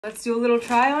Let's do a little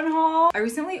try on haul. I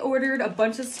recently ordered a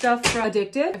bunch of stuff from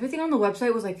Addictive. Everything on the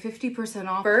website was like 50%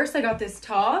 off. First, I got this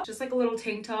top, just like a little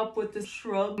tank top with this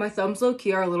shrug. My thumbs low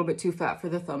key are a little bit too fat for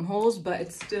the thumb holes, but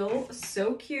it's still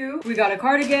so cute. We got a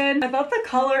cardigan. I thought the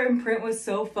color and print was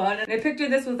so fun. And I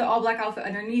pictured this with the all black outfit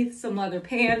underneath, some leather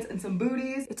pants and some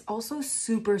booties. It's also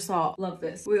super soft. Love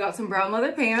this. We got some brown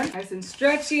leather pants, nice and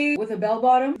stretchy with a bell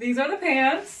bottom. These are the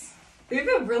pants. They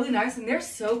feel really nice and they're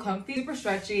so comfy, super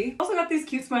stretchy. Also got these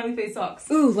cute smiley face socks.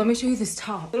 Ooh, let me show you this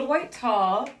top. Little white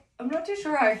top. I'm not too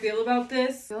sure how I feel about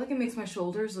this. I feel like it makes my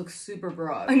shoulders look super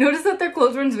broad. I noticed that their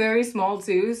clothes runs very small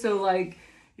too, so like,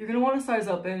 you're gonna want to size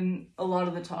up in a lot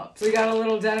of the tops. We got a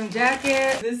little denim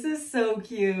jacket. This is so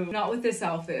cute. Not with this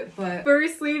outfit, but furry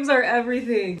sleeves are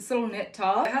everything. This little knit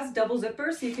top. It has double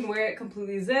zippers, so you can wear it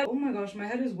completely zipped. Oh my gosh, my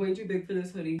head is way too big for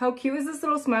this hoodie. How cute is this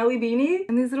little smiley beanie?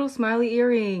 And these little smiley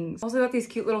earrings. Also got these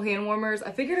cute little hand warmers.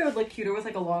 I figured it would look cuter with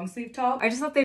like a long sleeve top. I just thought they